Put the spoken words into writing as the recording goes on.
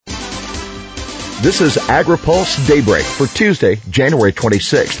This is Agri-Pulse Daybreak for Tuesday, January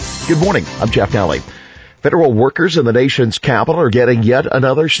 26th. Good morning. I'm Jeff Nalley. Federal workers in the nation's capital are getting yet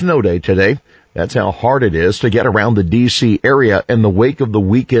another snow day today. That's how hard it is to get around the D.C. area in the wake of the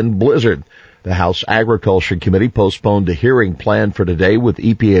weekend blizzard. The House Agriculture Committee postponed a hearing planned for today with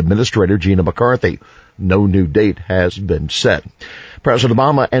EPA Administrator Gina McCarthy. No new date has been set. President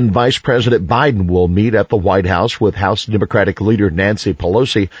Obama and Vice President Biden will meet at the White House with House Democratic Leader Nancy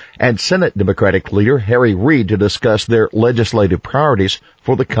Pelosi and Senate Democratic Leader Harry Reid to discuss their legislative priorities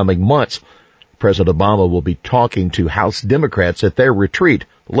for the coming months. President Obama will be talking to House Democrats at their retreat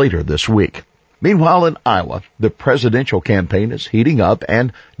later this week. Meanwhile, in Iowa, the presidential campaign is heating up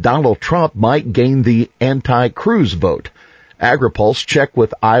and Donald Trump might gain the anti-cruise vote. Agri-Pulse checked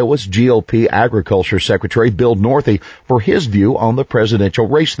with Iowa's GOP Agriculture Secretary Bill Northey for his view on the presidential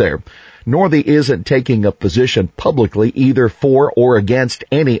race there. Northey isn't taking a position publicly either for or against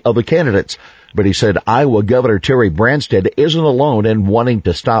any of the candidates, but he said Iowa Governor Terry Branstad isn't alone in wanting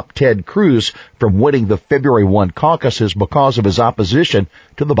to stop Ted Cruz from winning the February 1 caucuses because of his opposition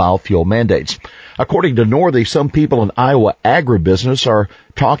to the biofuel mandates. According to Northey, some people in Iowa agribusiness are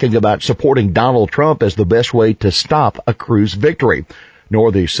talking about supporting Donald Trump as the best way to stop a Cruz victory.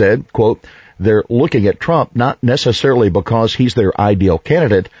 Northey said, quote, "They're looking at Trump not necessarily because he's their ideal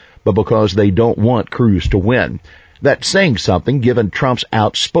candidate, but because they don't want Cruz to win." That's saying something given Trump's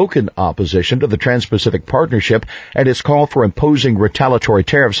outspoken opposition to the Trans-Pacific Partnership and his call for imposing retaliatory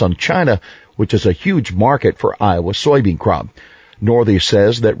tariffs on China, which is a huge market for Iowa's soybean crop. Northey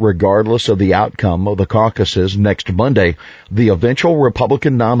says that regardless of the outcome of the caucuses next Monday, the eventual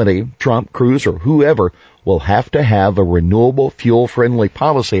Republican nominee, Trump, Cruz, or whoever, will have to have a renewable fuel-friendly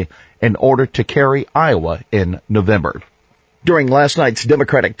policy in order to carry Iowa in November. During last night's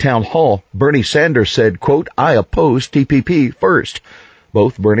Democratic town hall, Bernie Sanders said, quote, "I oppose TPP first."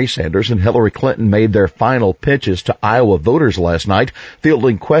 Both Bernie Sanders and Hillary Clinton made their final pitches to Iowa voters last night,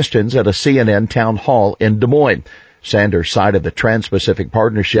 fielding questions at a CNN town hall in Des Moines. Sanders cited the Trans-Pacific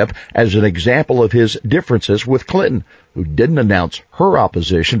Partnership as an example of his differences with Clinton, who didn't announce her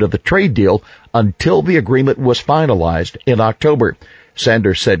opposition to the trade deal until the agreement was finalized in October.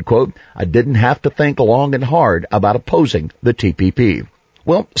 Sanders said, quote, "I didn't have to think long and hard about opposing the TPP."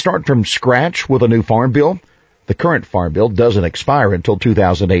 Well, start from scratch with a new farm bill. The current farm bill doesn't expire until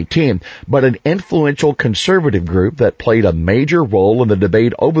 2018, but an influential conservative group that played a major role in the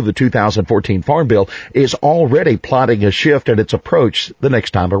debate over the 2014 farm bill is already plotting a shift in its approach the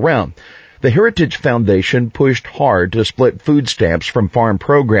next time around. The Heritage Foundation pushed hard to split food stamps from farm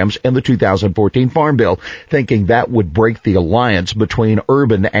programs in the 2014 Farm Bill, thinking that would break the alliance between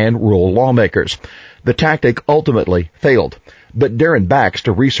urban and rural lawmakers. The tactic ultimately failed. But Darren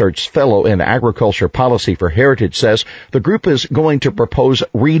Baxter, research fellow in agriculture policy for Heritage, says the group is going to propose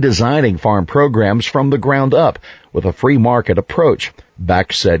redesigning farm programs from the ground up with a free market approach.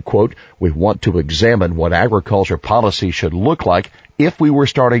 Bax said, quote, "We want to examine what agriculture policy should look like if we were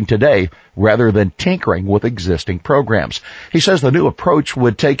starting today rather than tinkering with existing programs." He says the new approach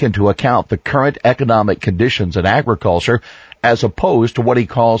would take into account the current economic conditions in agriculture as opposed to what he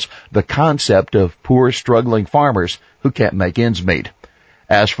calls the concept of poor, struggling farmers who can't make ends meet.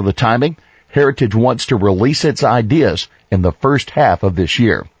 As for the timing, Heritage wants to release its ideas in the first half of this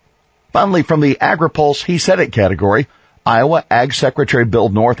year. Finally, from the Agri-Pulse He Said It category, Iowa Ag Secretary Bill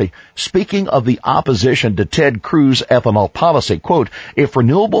Northey, speaking of the opposition to Ted Cruz ethanol policy, quote, "If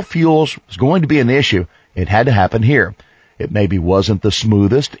renewable fuels was going to be an issue, it had to happen here. It maybe wasn't the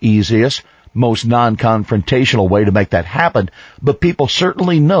smoothest, easiest, most non-confrontational way to make that happen, but people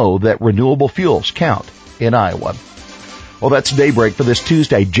certainly know that renewable fuels count in Iowa." Well, that's Daybreak for this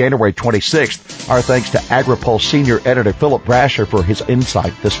Tuesday, January 26th. Our thanks to Agri-Pulse Senior Editor Philip Brasher for his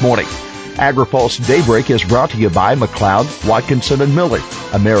insight this morning. Agri-Pulse Daybreak is brought to you by McLeod, Watkinson & Miller,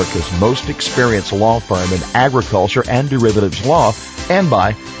 America's most experienced law firm in agriculture and derivatives law, and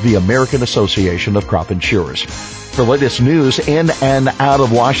by the American Association of Crop Insurers. For latest news in and out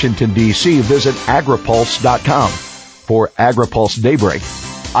of Washington, D.C., visit agripulse.com. For Agri-Pulse Daybreak,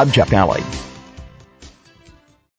 I'm Jeff Nalley.